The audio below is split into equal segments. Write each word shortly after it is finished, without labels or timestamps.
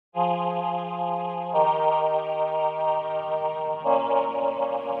Man,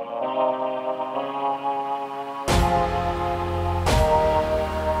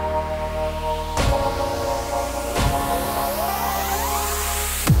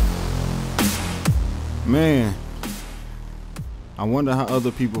 I wonder how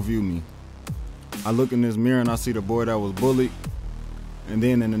other people view me. I look in this mirror and I see the boy that was bullied, and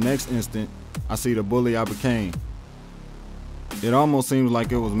then in the next instant, I see the bully I became. It almost seems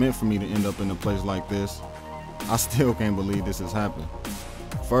like it was meant for me to end up in a place like this. I still can't believe this has happened.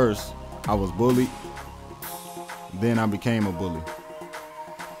 First, I was bullied, then I became a bully.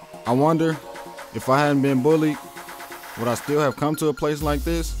 I wonder, if I hadn't been bullied, would I still have come to a place like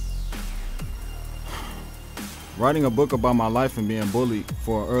this? Writing a book about my life and being bullied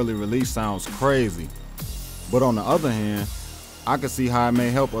for an early release sounds crazy. But on the other hand, I could see how it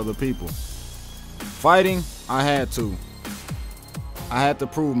may help other people. Fighting, I had to. I had to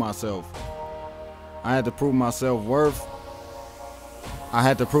prove myself. I had to prove my self-worth. I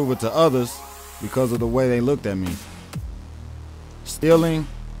had to prove it to others because of the way they looked at me. Stealing,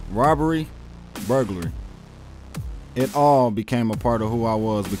 robbery, burglary. It all became a part of who I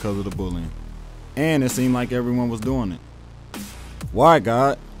was because of the bullying. And it seemed like everyone was doing it. Why,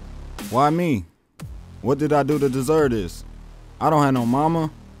 God? Why me? What did I do to deserve this? I don't have no mama.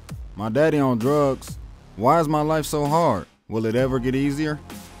 My daddy on drugs. Why is my life so hard? Will it ever get easier?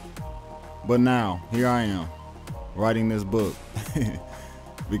 But now, here I am, writing this book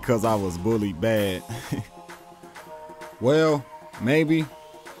because I was bullied bad. Well, maybe,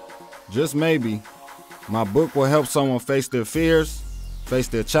 just maybe, my book will help someone face their fears, face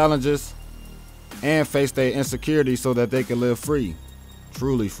their challenges, and face their insecurities so that they can live free,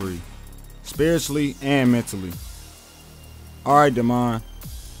 truly free, spiritually and mentally. All right, Damon,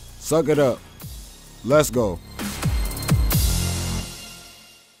 suck it up. Let's go.